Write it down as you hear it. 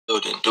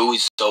building. Dewey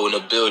so in the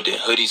building.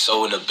 Hoodie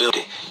so in the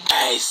building.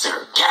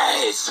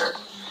 Geyser.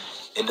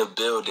 In the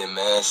building,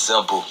 man.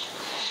 Simple.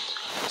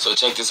 So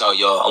check this out,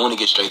 y'all. I want to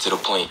get straight to the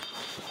point.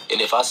 And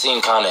if I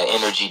seem kind of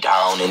energy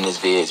down in this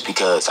vid, it's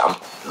because I'm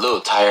a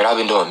little tired. I've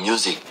been doing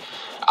music.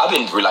 I've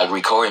been like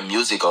recording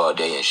music all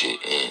day and shit.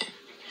 And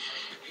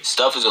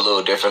stuff is a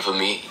little different for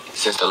me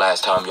since the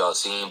last time y'all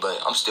seen.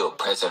 But I'm still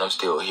present. I'm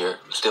still here.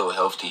 I'm still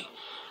healthy.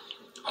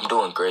 I'm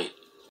doing great.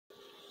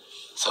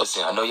 So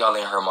listen, I know y'all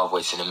ain't heard my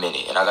voice in a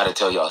minute. And I got to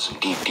tell y'all some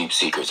deep, deep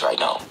secrets right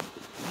now.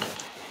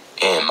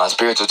 And my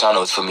spiritual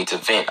channel is for me to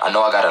vent. I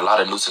know I got a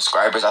lot of new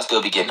subscribers. I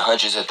still be getting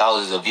hundreds of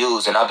thousands of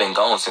views. And I've been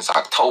gone since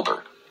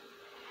October.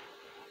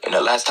 And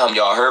the last time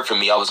y'all heard from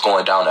me, I was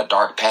going down a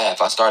dark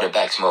path. I started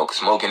back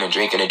smoking and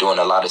drinking and doing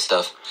a lot of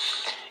stuff.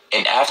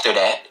 And after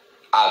that,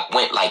 I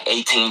went like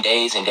 18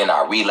 days and then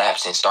I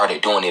relapsed and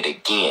started doing it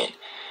again.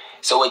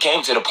 So it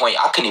came to the point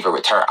I couldn't even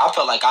return. I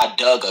felt like I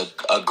dug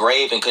a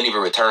grave and couldn't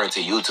even return to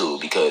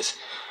YouTube because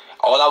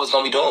all I was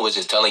going to be doing was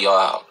just telling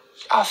y'all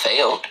I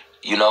failed,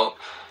 you know?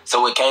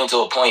 So it came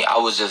to a point I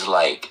was just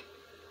like,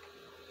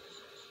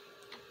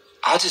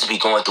 I just be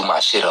going through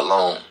my shit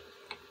alone.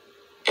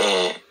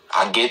 And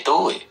I get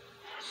through it.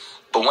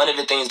 But one of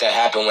the things that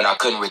happened when I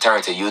couldn't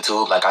return to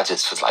YouTube, like I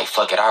just was like,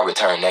 fuck it, I'll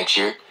return next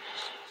year.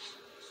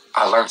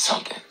 I learned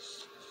something.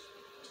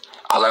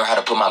 I learned how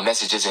to put my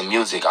messages in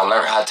music. I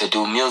learned how to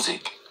do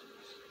music.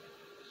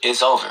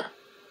 It's over.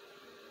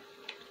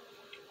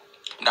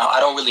 Now, I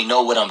don't really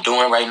know what I'm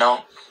doing right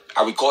now.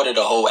 I recorded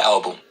a whole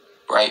album,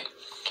 right?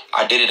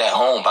 I did it at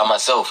home by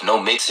myself. No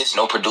mixes,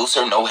 no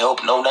producer, no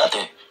help, no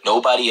nothing.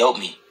 Nobody helped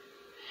me.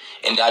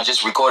 And I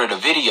just recorded a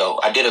video.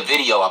 I did a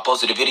video. I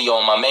posted a video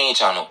on my main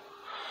channel.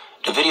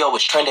 The video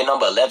was trending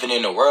number 11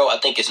 in the world. I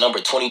think it's number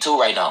 22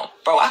 right now.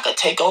 Bro, I could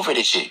take over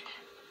this shit.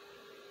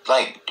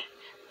 Like,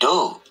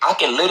 dude, I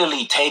can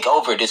literally take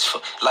over this.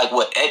 Like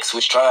what X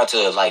was trying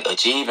to like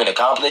achieve and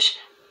accomplish.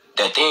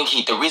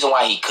 The reason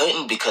why he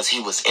couldn't, because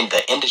he was in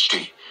the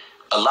industry.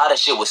 A lot of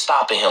shit was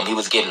stopping him. He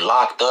was getting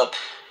locked up.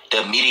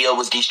 The media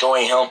was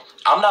destroying him.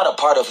 I'm not a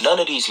part of none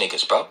of these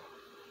niggas, bro.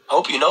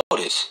 Hope you know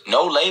this.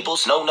 No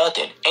labels, no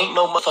nothing. Ain't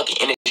no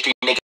motherfucking industry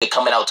nigga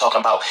coming out talking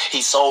about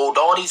he sold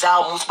all these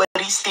albums, but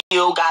he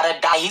still gotta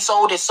die. He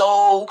sold his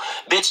soul.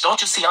 Bitch,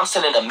 don't you see I'm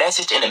sending a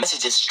message, and the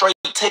message is straight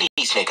to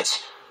these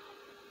niggas.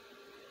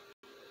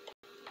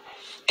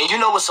 And you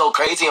know what's so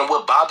crazy and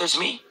what bothers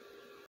me?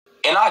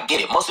 And I get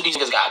it. Most of these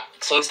niggas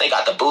since they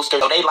got the booster,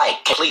 so they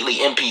like completely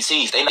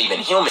NPCs. They not even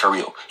human for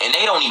real. And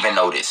they don't even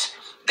know this.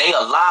 They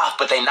alive,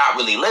 but they not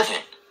really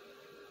living.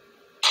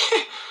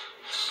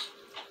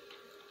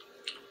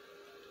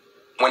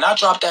 When I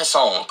dropped that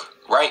song,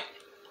 right,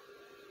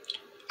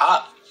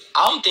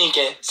 I'm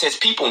thinking, since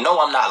people know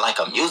I'm not like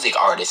a music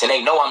artist and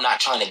they know I'm not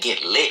trying to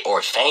get lit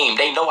or fame,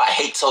 they know I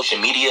hate social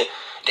media,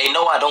 they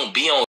know I don't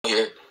be on here,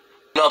 you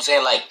know what I'm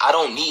saying, like, I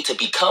don't need to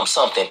become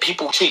something.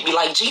 People treat me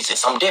like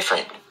Jesus. I'm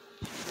different,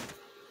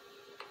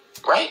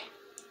 right?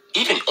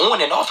 Even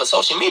on and off of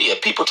social media,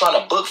 people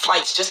trying to book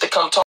flights just to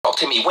come talk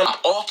to me when I'm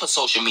off of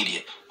social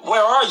media.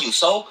 Where are you,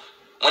 so?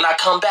 When I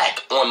come back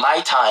on my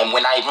time,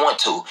 when I want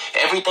to,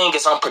 everything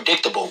is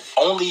unpredictable.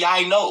 Only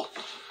I know.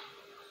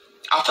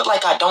 I feel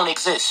like I don't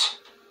exist.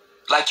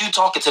 Like you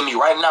talking to me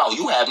right now.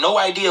 You have no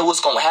idea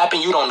what's going to happen.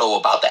 You don't know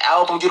about the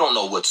album. You don't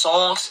know what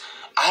songs.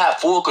 I have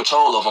full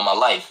control over my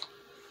life.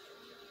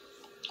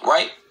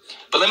 Right?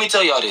 But let me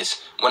tell y'all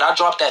this. When I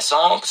dropped that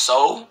song,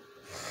 So,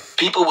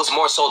 people was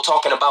more so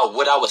talking about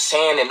what I was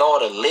saying and all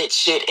the lit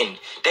shit. And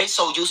they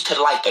so used to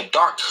like the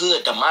dark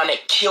hood,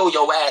 demonic, kill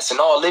your ass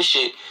and all this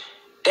shit.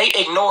 They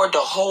ignored the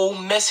whole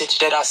message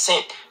that I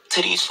sent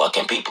to these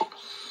fucking people.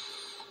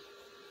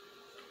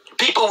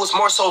 People was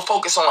more so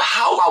focused on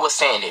how I was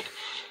saying it.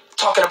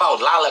 Talking about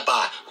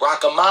lullaby.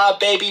 Rock-a-my,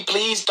 baby,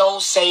 please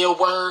don't say a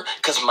word,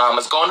 cause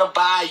mama's gonna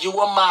buy you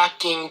a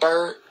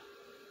mockingbird.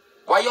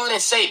 Why y'all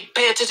didn't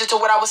pay attention to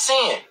what I was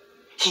saying?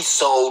 He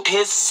sold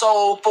his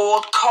soul for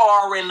a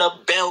car and a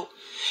belt,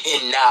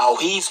 and now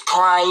he's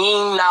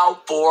crying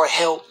out for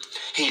help.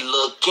 He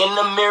look in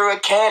the mirror,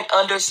 can't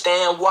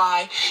understand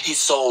why. He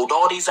sold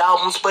all these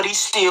albums, but he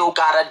still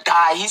gotta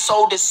die. He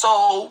sold his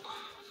soul.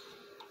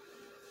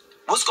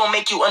 What's gonna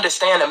make you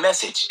understand the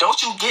message?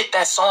 Don't you get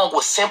that song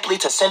was simply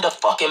to send a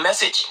fucking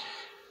message?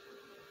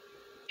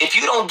 If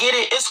you don't get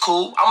it, it's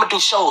cool. I'm gonna do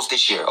shows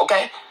this year,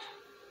 okay?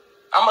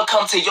 I'm gonna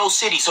come to your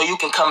city so you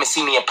can come and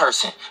see me in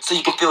person, so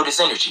you can feel this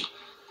energy.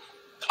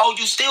 Oh,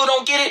 you still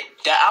don't get it?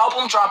 The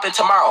album dropping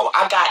tomorrow.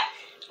 I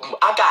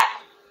got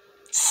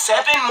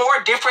 7 more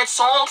different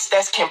songs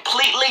that's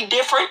completely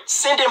different.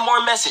 Sending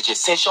more messages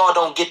since y'all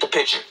don't get the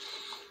picture.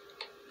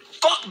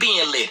 Fuck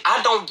being lit.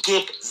 I don't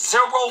give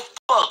 0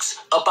 fucks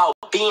about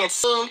being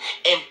seen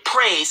and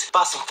praised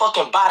by some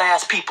fucking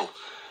bot-ass people.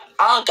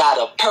 I got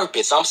a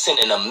purpose. I'm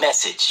sending a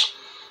message.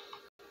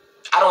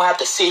 I don't have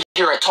to sit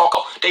here and talk.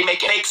 They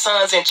making fake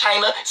suns in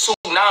China,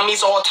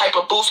 tsunamis, all type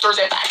of boosters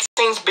and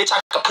vaccines. Bitch,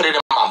 I can put it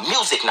in my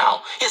music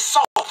now. It's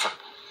over.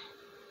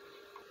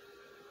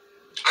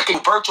 I can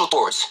do virtual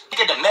tours. Look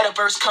at the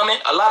metaverse coming.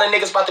 A lot of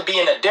niggas about to be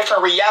in a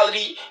different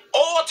reality.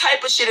 All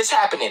type of shit is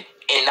happening.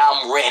 And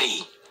I'm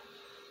ready.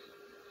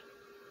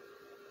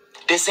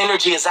 This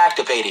energy is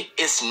activated.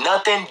 It's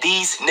nothing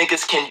these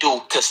niggas can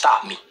do to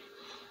stop me.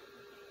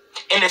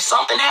 And if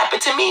something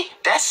happened to me,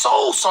 that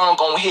soul song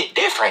gonna hit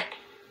different.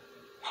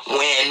 When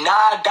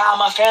I die,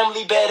 my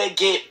family better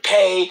get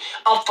paid.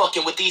 I'm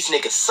fucking with these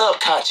niggas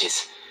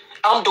subconscious.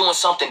 I'm doing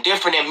something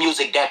different in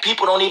music that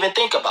people don't even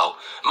think about.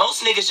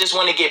 Most niggas just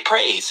want to get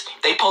praise.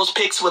 They post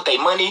pics with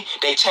their money,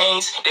 they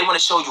chains. They want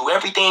to show you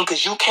everything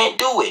because you can't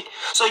do it.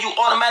 So you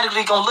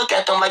automatically gonna look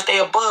at them like they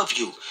above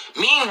you.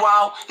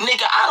 Meanwhile,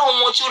 nigga, I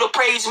don't want you to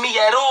praise me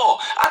at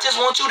all. I just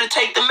want you to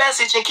take the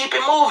message and keep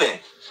it moving.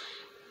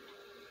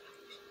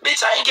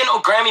 Bitch, I ain't get no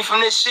Grammy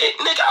from this shit.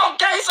 Nigga, I'm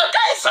gangster.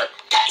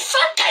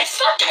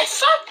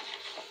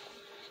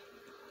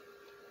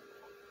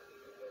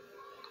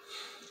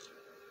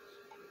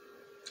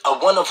 A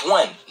one of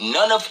one.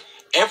 None of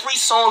every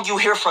song you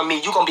hear from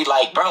me, you gonna be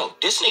like, bro,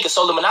 this nigga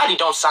Solluminati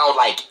don't sound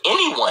like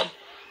anyone.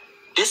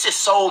 This is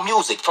soul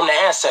music from the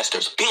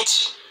ancestors,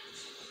 bitch.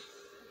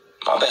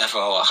 My bad for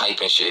all hype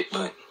and shit,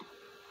 but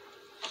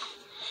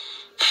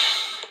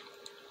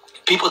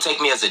people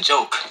take me as a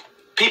joke.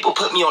 People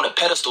put me on a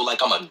pedestal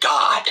like I'm a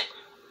god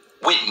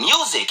with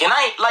music, and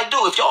I ain't like,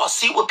 dude. If y'all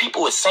see what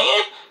people is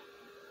saying.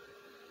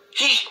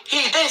 He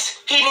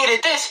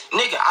needed this.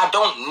 Nigga, I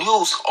don't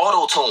use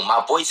auto-tune.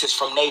 My voice is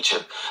from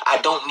nature. I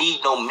don't need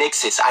no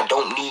mixes. I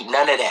don't need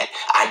none of that.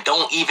 I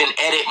don't even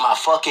edit my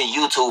fucking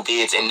YouTube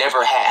vids and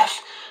never have.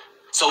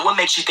 So what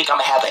makes you think I'm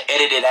gonna have an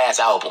edited ass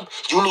album?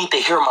 You need to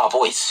hear my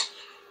voice.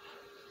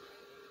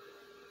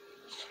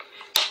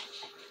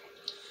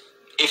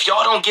 If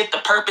y'all don't get the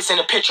purpose and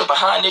the picture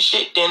behind this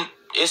shit, then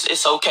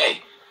it's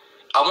okay.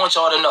 I want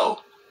y'all to know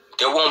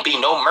there won't be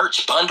no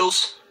merch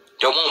bundles.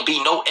 There won't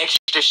be no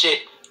extra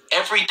shit.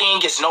 Everything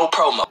is no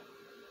promo.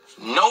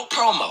 No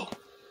promo.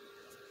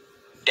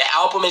 The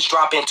album is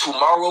dropping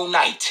tomorrow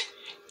night.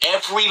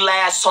 Every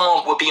last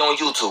song will be on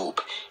YouTube.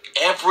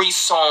 Every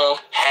song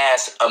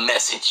has a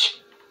message.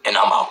 And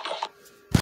I'm out.